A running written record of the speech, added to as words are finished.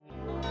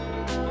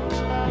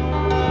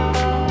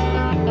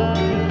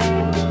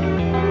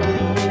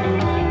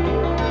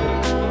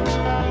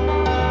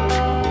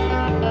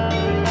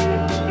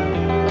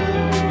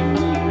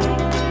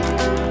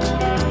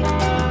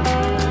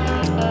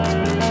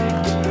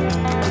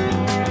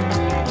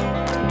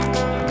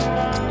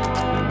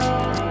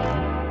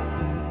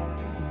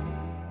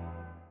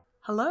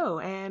Hello,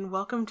 and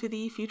welcome to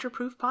the Future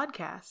Proof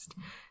Podcast.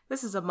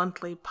 This is a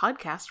monthly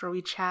podcast where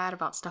we chat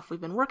about stuff we've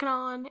been working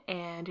on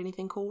and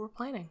anything cool we're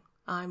planning.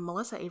 I'm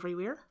Melissa Avery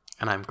Weir.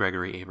 And I'm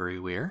Gregory Avery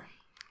Weir.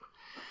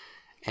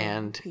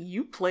 And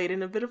you played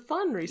in a bit of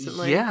fun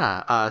recently.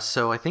 Yeah,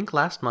 so I think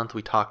last month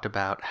we talked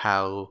about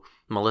how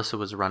Melissa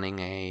was running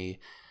a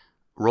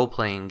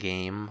role-playing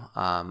game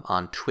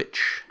on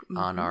Twitch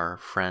on our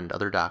friend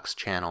Otherdoc's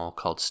channel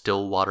called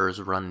Still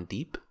Waters Run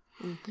Deep.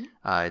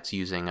 It's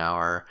using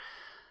our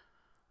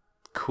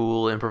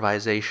cool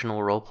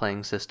improvisational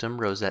role-playing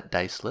system, Rosette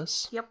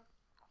Diceless. Yep,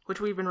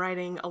 which we've been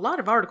writing a lot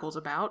of articles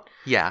about.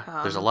 Yeah,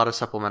 there's a lot of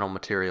supplemental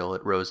material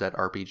at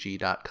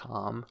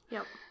rosetterpg.com.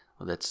 Yep.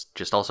 That's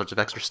just all sorts of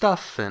extra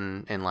stuff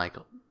and like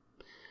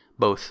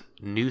both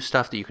new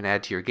stuff that you can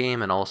add to your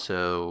game and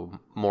also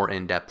more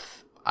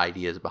in-depth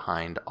ideas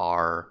behind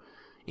our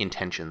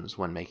intentions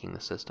when making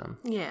the system.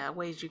 Yeah,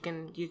 ways you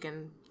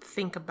can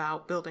think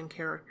about building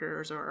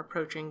characters or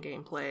approaching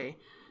gameplay,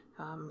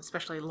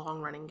 especially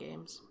long-running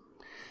games.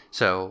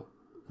 So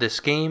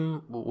this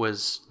game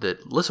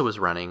that Lissa was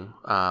running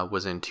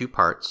was in two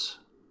parts.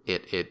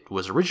 It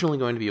was originally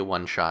going to be a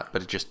one-shot,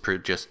 but it just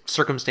proved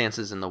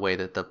circumstances in the way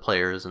that the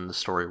players and the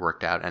story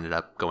worked out ended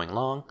up going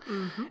long.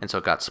 And so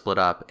it got split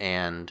up,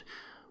 and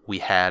we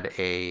had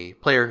a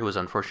player who was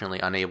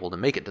unfortunately unable to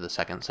make it to the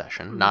second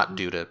session, not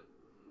due to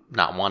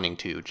not wanting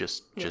to,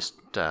 just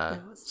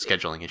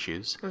scheduling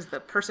issues. It was the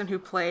person who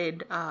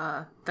played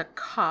the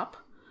cop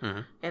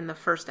in the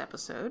first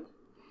episode.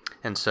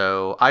 And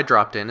so I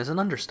dropped in as an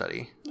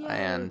understudy. Yay.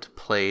 And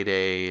played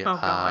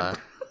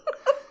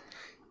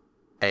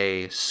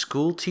a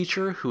school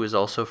teacher who is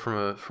also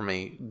from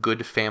a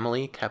good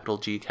family, capital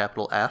G,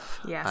 capital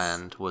F. Yes.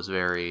 And was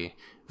very,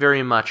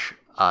 very much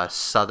a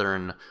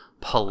southern,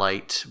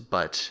 polite,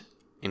 but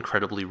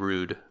incredibly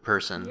rude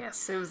person.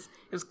 Yes, it was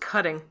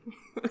cutting.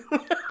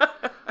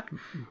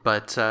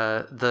 But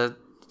the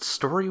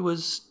story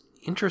was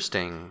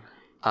interesting.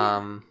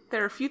 There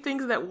are a few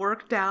things that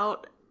worked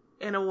out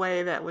in a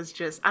way that was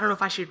just, I don't know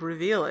if I should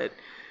reveal it.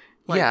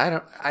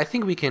 I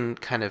think we can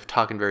kind of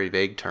talk in very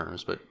vague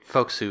terms, but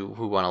folks who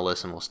want to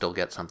listen will still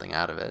get something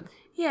out of it.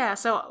 Yeah,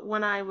 so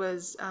when I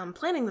was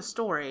planning the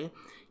story,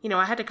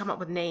 I had to come up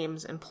with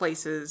names and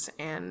places,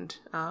 and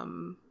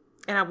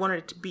I wanted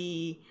it to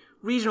be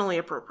regionally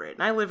appropriate.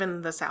 And I live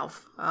in the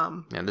South.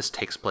 And this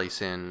takes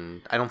place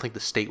in, I don't think the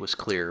state was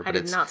clear, but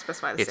I did not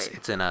specify the state.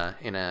 It's in a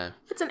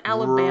it's an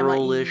Alabama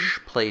rural-ish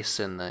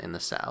place in the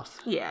South.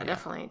 Yeah,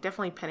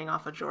 definitely penning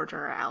off of Georgia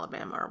or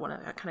Alabama or one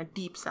of the kind of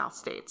deep South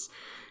states.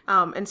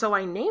 And so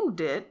I named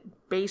it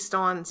based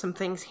on some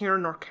things here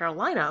in North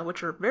Carolina,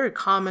 which are very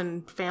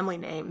common family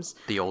names.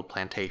 The old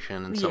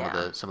plantation and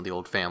some of the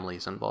old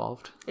families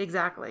involved.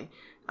 Exactly.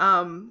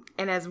 And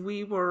as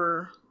we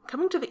were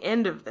coming to the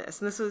end of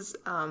this, and this was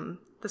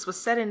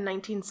set in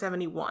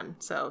 1971,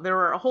 so there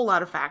were a whole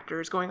lot of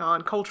factors going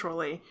on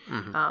culturally,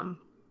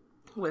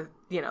 with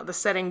the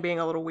setting being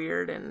a little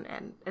weird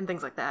and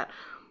things like that.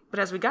 But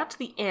as we got to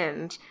the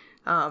end,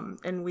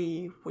 and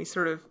we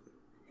sort of,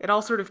 it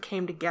all sort of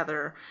came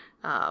together.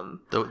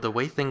 The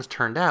way things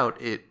turned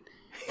out, it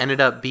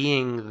ended up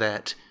being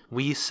that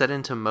we set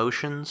into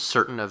motion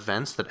certain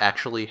events that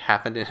actually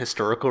happened in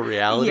historical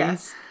reality.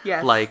 Yes.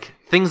 Like,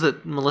 things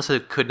that Melissa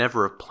could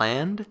never have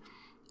planned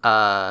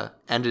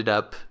ended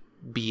up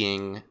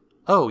being,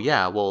 oh,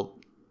 yeah, well,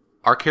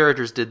 our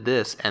characters did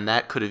this, and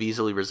that could have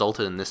easily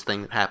resulted in this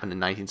thing that happened in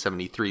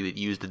 1973 that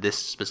used this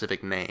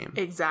specific name.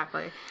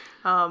 Exactly.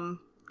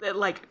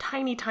 Like,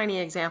 tiny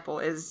example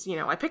is,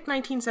 I picked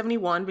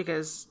 1971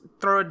 because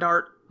throw a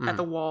dart at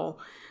the wall,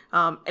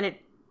 and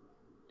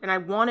I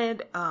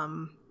wanted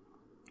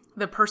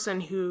the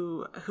person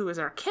who is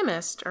our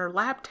chemist or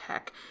lab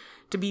tech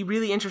to be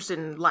really interested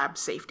in lab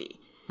safety.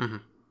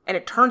 And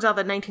it turns out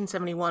that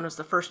 1971 was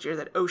the first year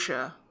that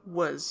OSHA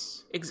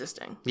was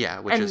existing. Yeah,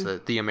 which is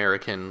the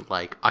American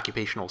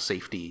occupational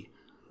safety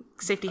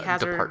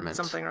hazard department.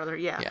 Something or other.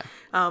 Yeah.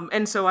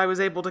 And so I was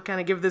able to kind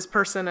of give this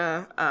person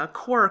a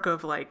quirk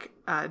of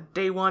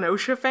day one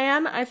OSHA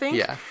fan, I think.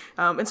 Yeah.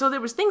 And so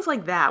there was things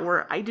like that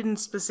where I didn't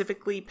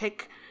specifically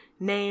pick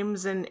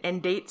names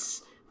and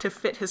dates to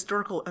fit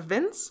historical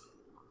events.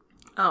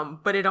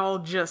 But it all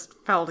just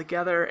fell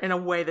together in a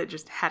way that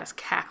just had us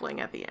cackling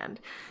at the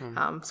end.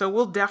 So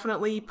we'll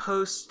definitely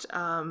post,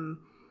 we'll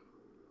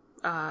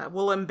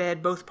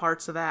embed both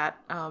parts of that,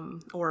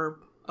 or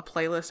a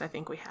playlist I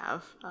think we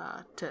have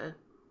to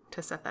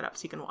set that up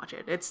so you can watch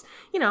it. It's,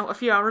 a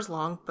few hours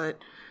long, but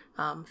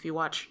if you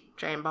watch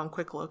Giant Bomb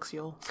Quick Looks,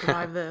 you'll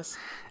survive this.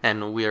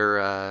 And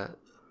we're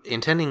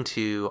intending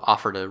to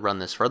offer to run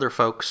this for other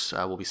folks.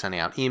 We'll be sending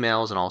out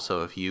emails, and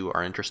also if you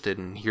are interested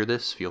in hear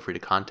this, feel free to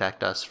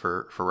contact us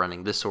for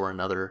running this or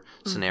another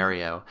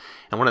scenario.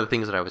 And one of the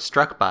things that I was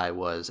struck by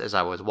was, as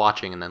I was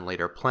watching and then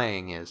later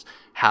playing, is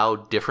how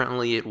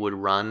differently it would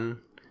run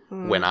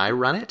when I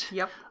run it.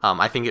 Yep.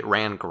 I think it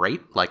ran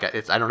great.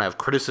 I don't have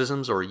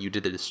criticisms or you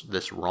did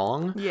this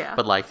wrong. Yeah.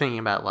 But thinking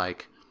about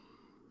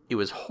it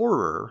was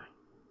horror,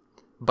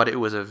 but it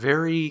was a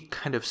very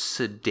kind of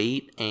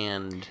sedate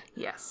and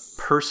Yes.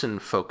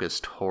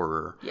 person-focused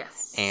horror.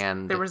 Yes.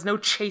 And there was no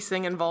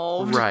chasing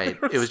involved. Right.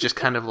 It was just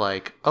kind of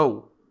like,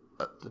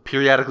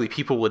 periodically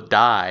people would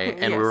die,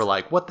 and we were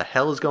like, what the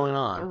hell is going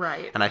on?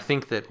 Right. And I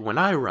think that when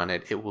I run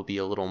it, it will be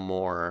a little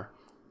more,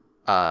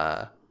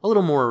 not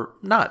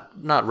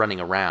running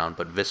around,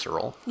 but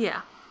visceral.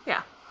 Yeah.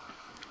 Yeah.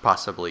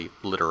 Possibly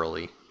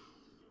literally.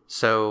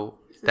 So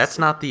that's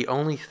not the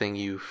only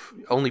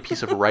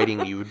piece of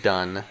writing you've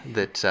done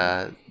that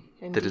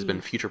has been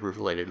future-proof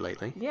related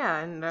lately. Yeah,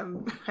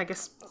 and I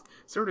guess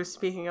sort of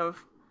speaking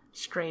of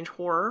strange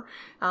horror,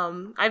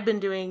 I've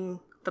been doing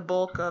the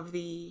bulk of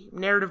the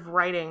narrative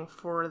writing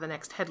for the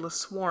next Headless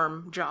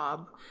Swarm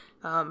job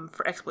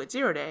for Exploit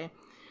Zero Day.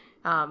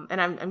 And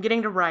I'm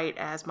getting to write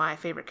as my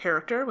favorite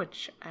character,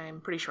 which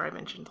I'm pretty sure I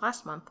mentioned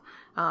last month,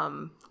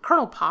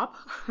 Colonel Pop,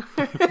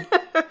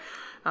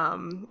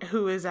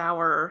 who is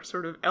our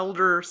sort of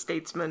elder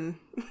statesman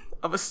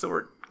of a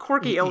sort,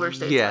 quirky elder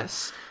statesman.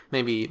 Yes,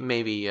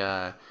 maybe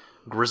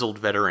grizzled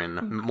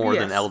veteran more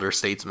than elder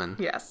statesman.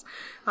 Yes.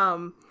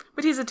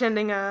 But he's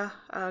attending a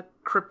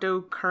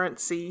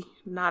cryptocurrency,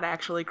 not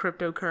actually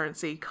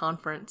cryptocurrency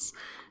conference,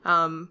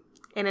 and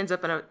ends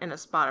up in a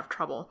spot of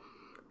trouble.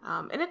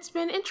 And it's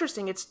been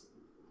interesting. It's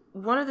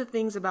one of the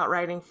things about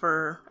writing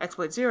for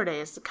Exploit Zero Day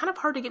is kind of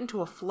hard to get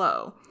into a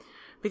flow,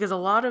 because a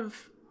lot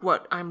of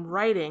what I'm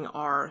writing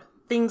are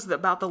things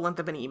about the length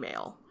of an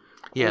email.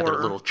 Yeah, they're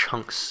little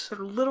chunks. They're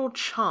little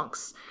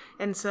chunks.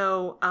 And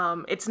so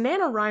it's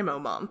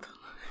NaNoWriMo month,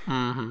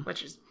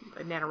 which is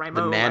NaNoWriMo,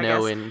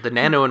 the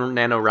nano in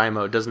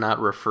NaNoWriMo does not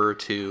refer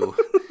to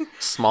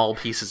small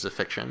pieces of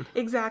fiction.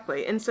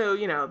 Exactly. And so,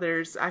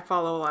 I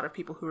follow a lot of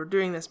people who are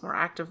doing this more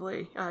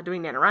actively,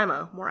 doing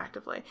NaNoWriMo more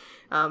actively,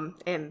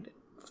 and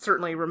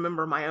certainly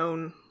remember my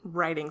own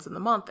writings in the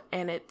month.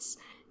 And it's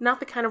not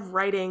the kind of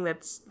writing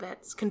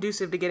that's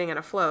conducive to getting in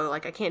a flow.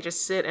 Like, I can't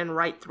just sit and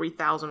write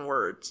 3,000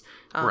 words.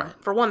 Right.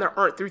 For one, there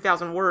aren't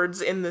 3,000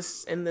 words in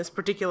this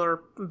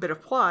particular bit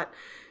of plot.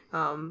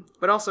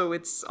 But also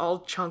it's all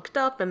chunked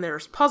up, and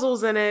there's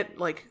puzzles in it,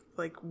 like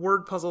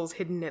word puzzles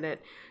hidden in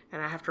it,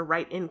 and I have to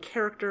write in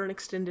character and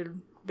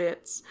extended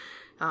bits.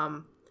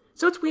 So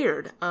it's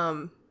weird.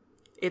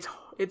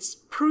 It's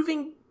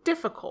proving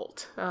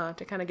difficult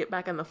to kind of get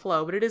back in the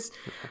flow, but it is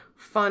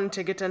fun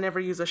to get to never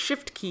use a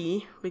shift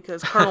key,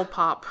 because Colonel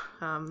Pop,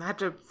 I have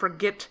to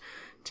forget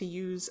to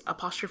use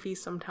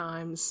apostrophes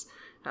sometimes.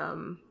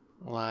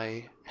 Well,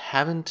 I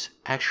haven't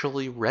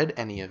actually read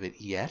any of it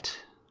yet,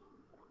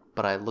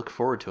 but I look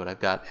forward to it.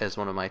 I've got as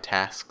one of my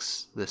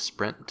tasks this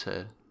sprint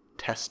to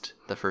test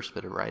the first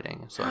bit of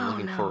writing, so I'm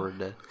looking forward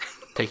to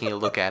taking a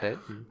look at it,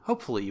 and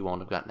hopefully you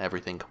won't have gotten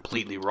everything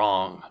completely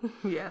wrong.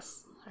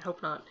 Yes, I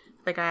hope not.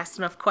 I think I asked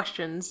enough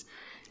questions.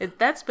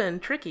 That's been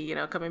tricky,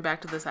 coming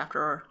back to this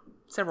after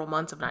several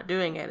months of not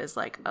doing it, is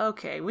like,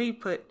 okay, we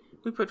put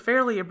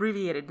fairly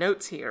abbreviated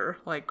notes here,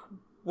 like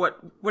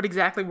what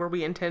exactly were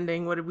we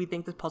intending, what did we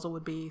think this puzzle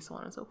would be, so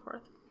on and so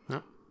forth.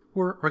 Yep.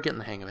 We're getting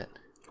the hang of it.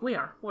 We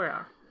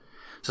are.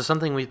 So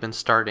something we've been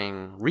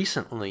starting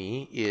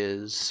recently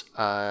is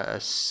a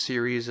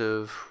series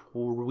of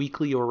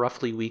weekly or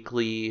roughly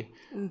weekly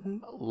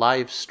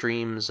live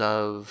streams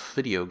of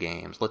video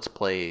games, Let's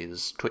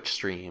Plays, Twitch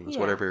streams,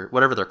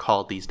 whatever they're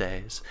called these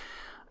days.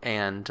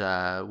 And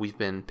we've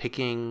been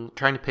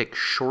trying to pick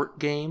short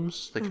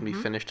games that can be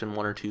finished in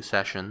 1 or 2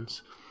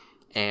 sessions.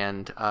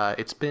 And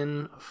it's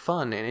been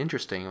fun and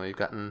interesting. We've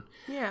gotten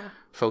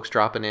folks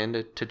dropping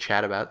in to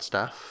chat about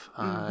stuff,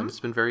 and it's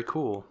been very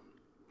cool.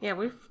 Yeah,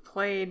 we've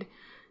played...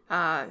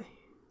 so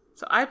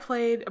I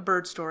played A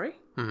Bird Story.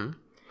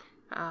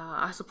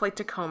 I also played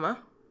Tacoma.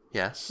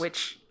 Yes.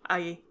 Which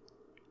I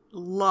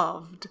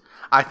loved.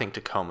 I think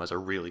Tacoma's a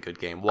really good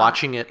game.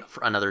 Watching it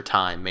for another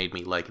time made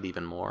me like it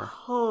even more.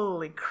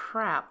 Holy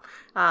crap.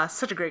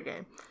 Such a great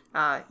game.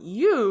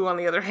 You, on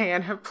the other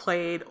hand, have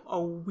played a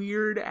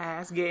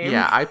weird-ass game.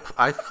 Yeah,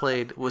 I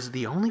played... Was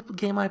the only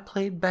game I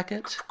played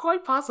Beckett?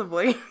 Quite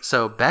possibly.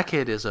 So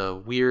Beckett is a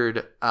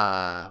weird...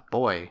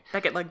 boy.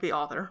 Beckett, like the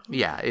author.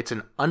 Yeah, it's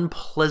an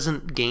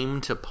unpleasant game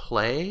to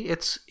play.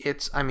 It's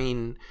I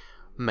mean,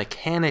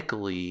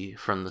 mechanically,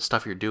 from the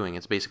stuff you're doing,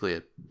 it's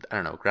basically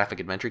a,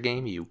 graphic adventure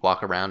game. You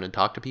walk around and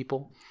talk to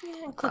people.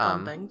 Yeah, and click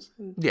on things.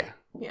 Yeah.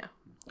 Yeah.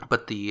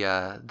 But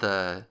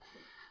the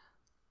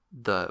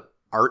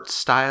art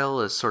style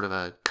is sort of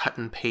a cut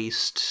and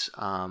paste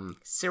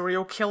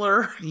serial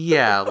killer.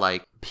 Yeah,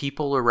 like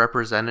people are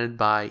represented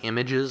by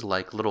images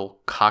like little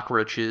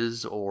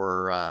cockroaches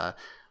or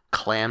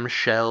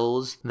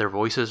clamshells. Their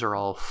voices are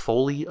all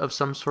Foley of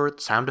some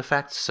sort, sound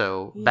effects.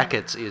 So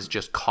Beckett's is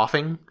just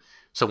coughing.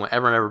 So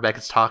whenever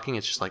Beckett's talking,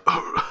 it's just like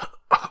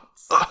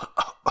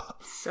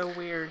so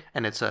weird.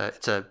 And it's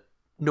a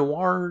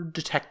noir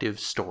detective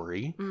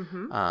story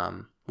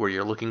where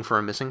you're looking for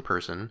a missing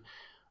person,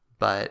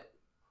 but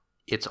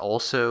it's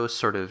also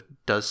sort of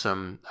does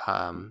some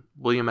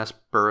William S.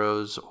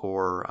 Burroughs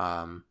or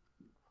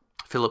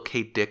Philip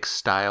K. Dick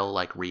style,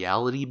 like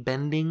reality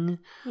bending.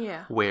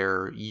 Yeah.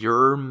 Where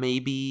you're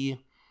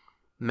maybe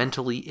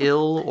mentally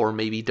ill or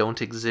maybe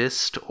don't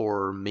exist,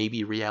 or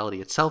maybe reality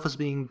itself is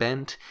being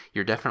bent.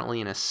 You're definitely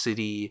in a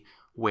city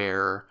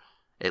where,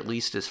 at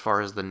least as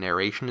far as the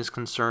narration is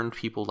concerned,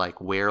 people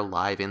like wear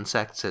live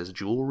insects as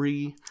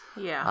jewelry.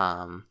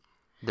 Yeah.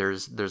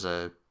 There's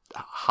a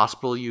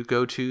hospital you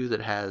go to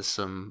that has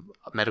some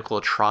medical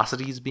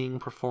atrocities being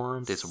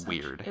performed. It's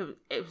weird.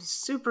 It was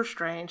super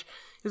strange.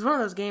 It was one of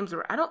those games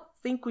where I don't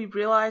think we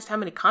realized how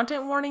many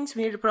content warnings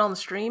we needed to put on the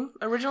stream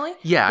originally.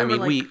 Yeah, I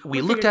mean,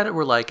 we looked at it,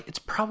 we're like, it's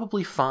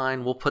probably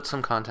fine. We'll put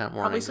some content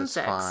warnings. Probably some it's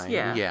sex, fine.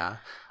 yeah.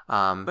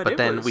 But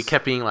then we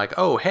kept being like,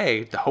 oh,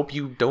 hey, hope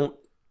you don't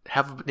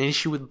have an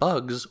issue with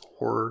bugs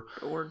or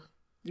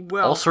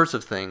all sorts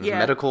of things. Yeah,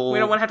 medical. We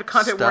don't want to have to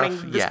content stuff.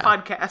 warning this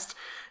podcast.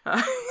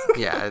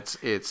 Yeah,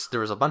 it's there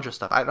was a bunch of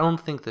stuff. I don't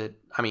think that.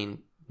 I mean,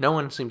 no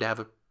one seemed to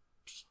have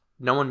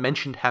no one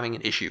mentioned having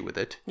an issue with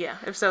it. Yeah,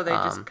 if so, they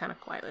just kind of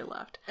quietly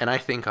left. And I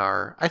think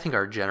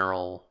our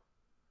general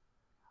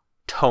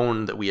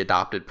tone that we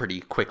adopted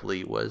pretty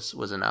quickly was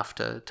enough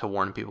to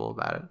warn people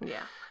about it.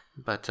 Yeah.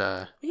 But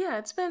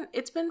yeah,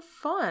 it's been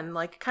fun,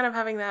 like kind of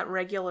having that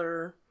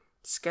regular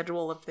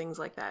schedule of things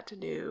like that to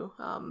do.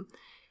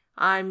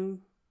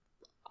 I'm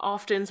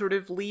often sort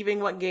of leaving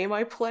what game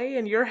I play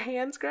in your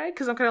hands, Greg,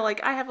 because I'm kind of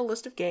like, I have a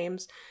list of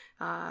games.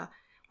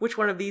 Which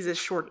one of these is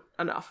short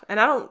enough? And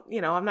I don't,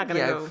 I'm not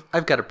going to go...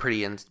 I've got a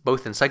pretty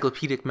both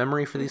encyclopedic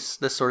memory for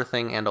this sort of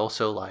thing, and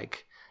also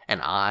like an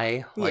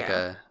eye, like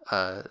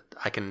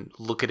I can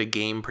look at a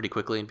game pretty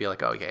quickly and be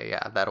like, oh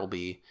yeah, that'll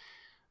be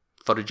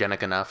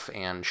photogenic enough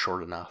and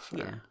short enough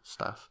and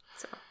stuff.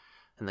 So.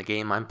 And the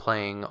game I'm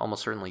playing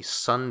almost certainly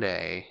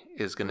Sunday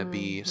is going to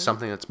be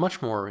something that's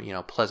much more,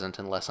 pleasant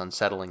and less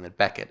unsettling than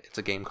Beckett. It's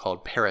a game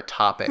called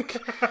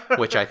Paratopic,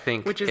 which I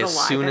think which is as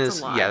soon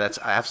as that's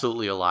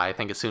absolutely a lie. I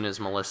think as soon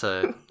as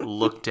Melissa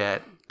looked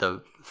at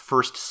the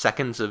first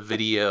seconds of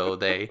video,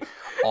 they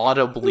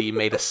audibly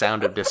made a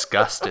sound of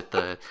disgust at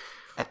the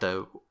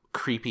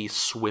creepy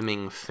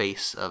swimming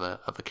face of a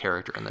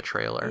character in the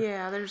trailer.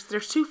 Yeah,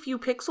 there's too few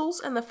pixels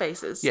in the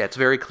faces. Yeah, it's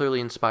very clearly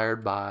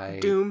inspired by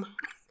Doom.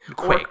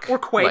 Quake. Or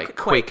Quake. Like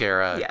Quake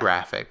era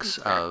graphics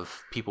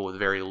of people with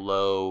very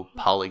low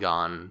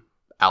polygon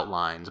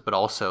outlines, but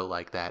also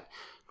like that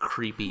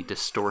creepy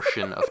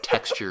distortion of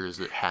textures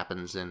that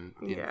happens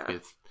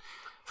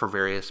for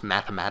various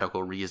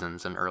mathematical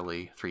reasons in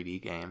early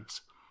 3D games.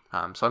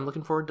 So I'm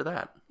looking forward to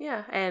that.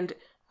 Yeah, and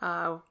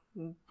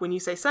when you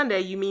say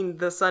Sunday, you mean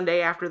the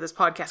Sunday after this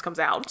podcast comes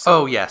out.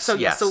 So, yes.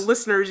 So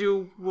listeners,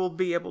 you will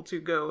be able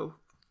to go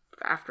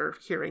after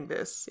hearing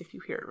this if you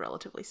hear it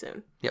relatively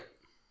soon. Yep.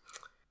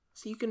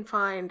 So you can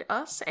find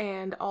us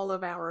and all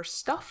of our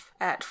stuff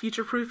at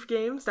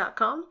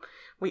futureproofgames.com.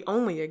 We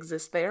only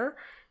exist there.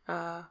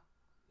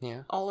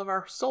 All of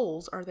our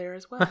souls are there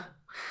as well.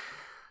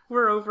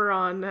 We're over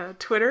on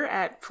Twitter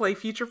at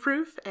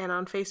PlayFutureProof and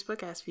on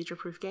Facebook as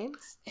FutureProof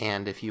Games.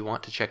 And if you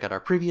want to check out our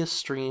previous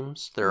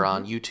streams, they're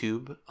on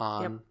YouTube.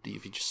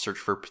 If you just search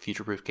for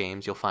FutureProof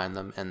Games, you'll find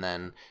them. And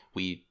then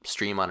we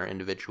stream on our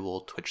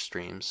individual Twitch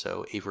streams.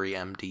 So Avery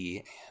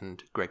MD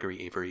and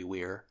Gregory Avery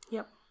Weir.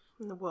 Yep.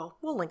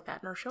 We'll link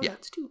that in our show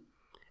notes too.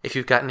 If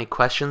you've got any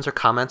questions or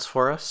comments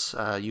for us,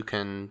 you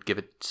can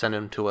send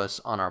them to us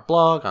on our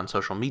blog, on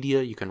social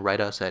media. You can write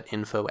us at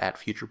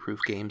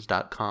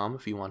info@futureproofgames.com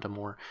if you want a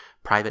more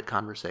private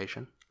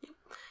conversation. Yep.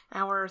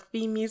 Our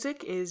theme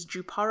music is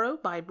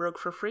Juparo by Broke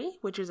for Free,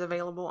 which is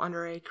available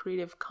under a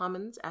Creative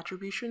Commons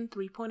Attribution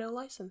 3.0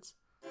 license.